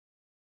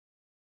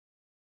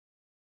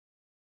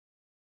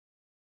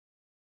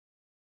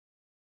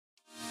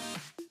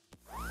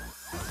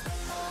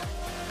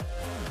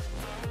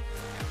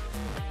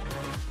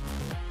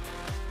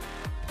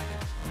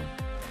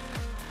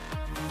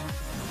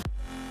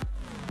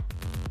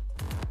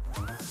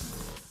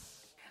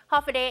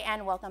Hafaday,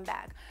 and welcome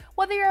back.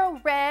 Whether you're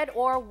a red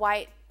or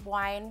white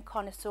wine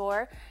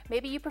connoisseur,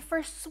 maybe you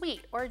prefer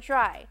sweet or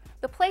dry,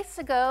 the place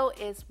to go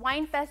is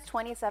WineFest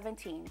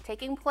 2017,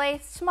 taking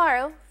place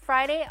tomorrow,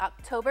 Friday,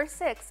 October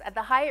 6th at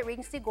the Hyatt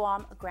Regency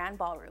Guam Grand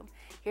Ballroom.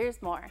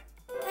 Here's more.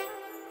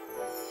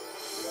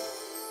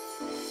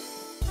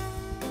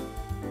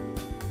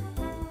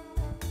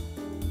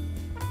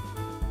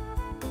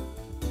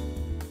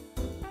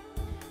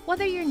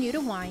 Whether you're new to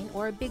wine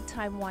or a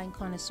big-time wine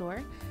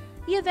connoisseur,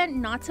 the event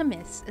not to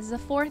miss is the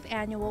 4th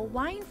annual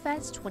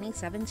WineFest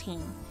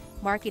 2017.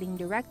 Marketing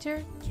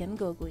Director Kim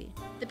Gogui.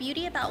 The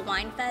beauty about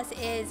WineFest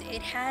is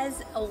it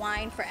has a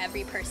wine for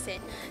every person.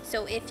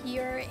 So if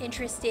you're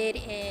interested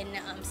in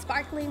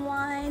sparkling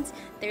wines,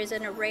 there's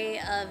an array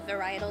of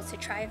varietals to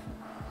try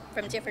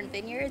from different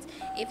vineyards.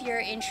 If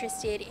you're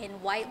interested in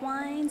white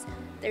wines,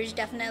 there's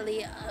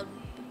definitely an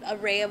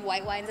array of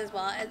white wines as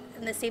well.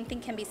 And the same thing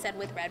can be said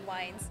with red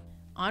wines.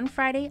 On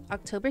Friday,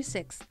 October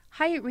 6th,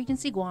 Hyatt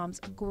Regency Guam's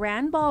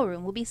Grand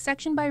Ballroom will be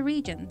sectioned by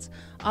regions,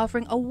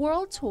 offering a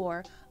world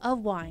tour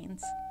of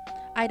wines.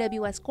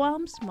 IWS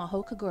Guam's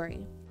Maho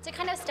Kaguri. To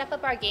kind of step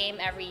up our game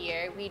every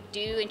year, we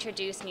do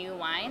introduce new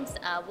wines.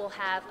 We'll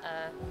have,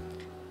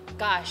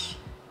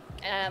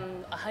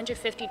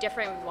 150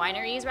 different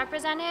wineries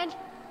represented.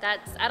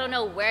 I don't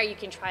know where you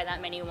can try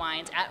that many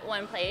wines at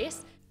one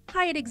place.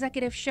 Hyatt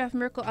Executive Chef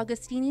Mirko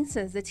Agostini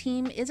says the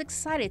team is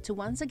excited to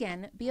once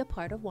again be a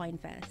part of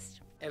WineFest.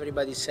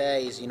 Everybody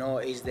says,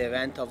 it's the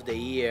event of the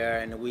year,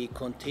 and we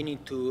continue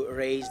to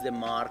raise the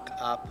mark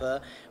up.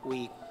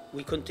 We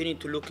continue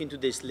to look into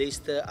this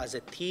list as a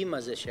team,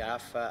 as a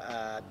chef,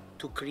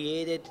 to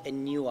create a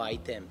new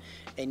item,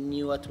 a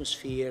new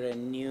atmosphere, a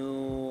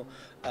new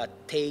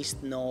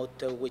taste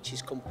note, which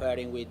is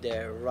comparing with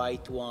the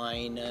right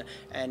wine.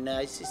 And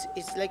it's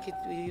like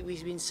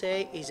we've been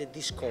saying, is a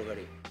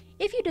discovery.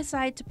 If you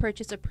decide to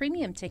purchase a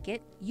premium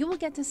ticket, you will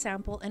get to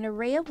sample an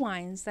array of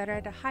wines that are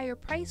at a higher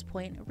price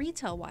point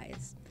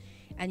retail-wise.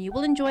 And you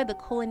will enjoy the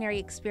culinary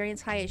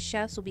experience Hyatt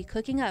chefs will be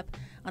cooking up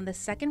on the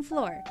second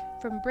floor,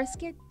 from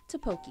brisket to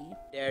poke.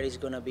 There is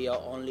going to be our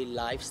only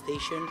live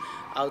station,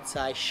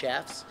 outside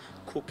chefs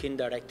cooking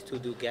direct to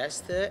the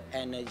guest,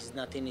 and it's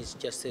nothing, it's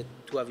just to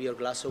have your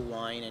glass of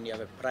wine and you have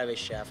a private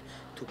chef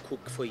to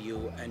cook for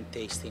you and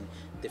tasting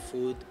the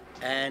food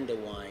and the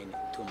wine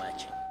to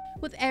match.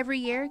 With every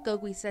year,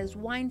 Gogui says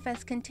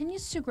WineFest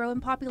continues to grow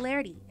in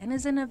popularity and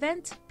is an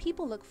event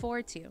people look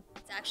forward to.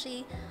 It's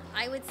actually,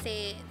 I would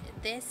say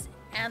this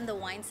and the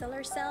wine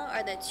cellar sale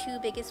are the two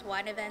biggest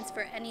wine events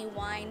for any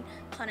wine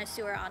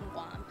connoisseur on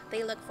Guam.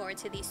 They look forward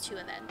to these two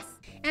events.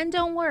 And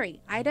don't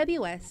worry,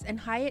 IWS and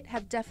Hyatt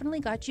have definitely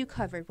got you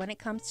covered when it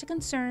comes to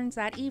concerns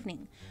that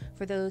evening.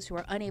 For those who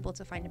are unable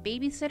to find a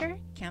babysitter,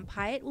 Camp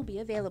Hyatt will be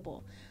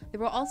available.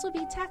 There will also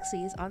be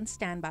taxis on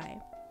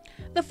standby.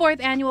 The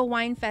 4th annual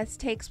WineFest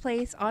takes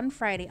place on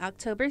Friday,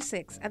 October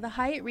 6th at the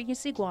Hyatt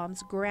Regency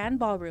Guam's Grand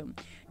Ballroom.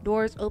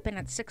 Doors open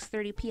at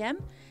 6:30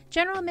 p.m.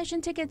 General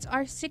admission tickets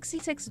are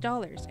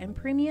 $66 and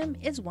premium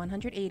is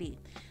 $180.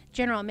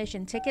 General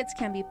admission tickets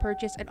can be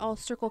purchased at all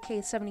Circle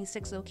K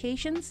 76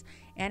 locations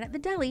and at the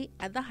deli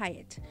at the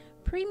Hyatt.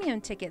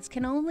 Premium tickets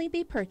can only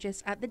be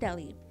purchased at the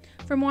deli.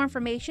 For more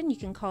information, you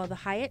can call the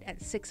Hyatt at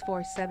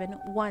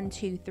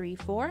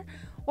 647-1234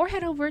 or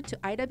head over to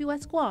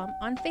IWS Guam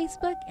on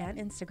Facebook and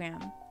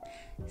Instagram.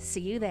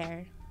 See you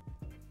there.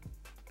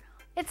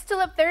 It's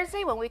Tulip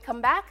Thursday. When we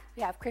come back,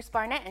 we have Chris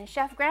Barnett and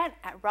Chef Grant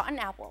at Rotten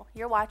Apple.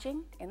 You're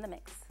watching In the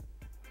Mix.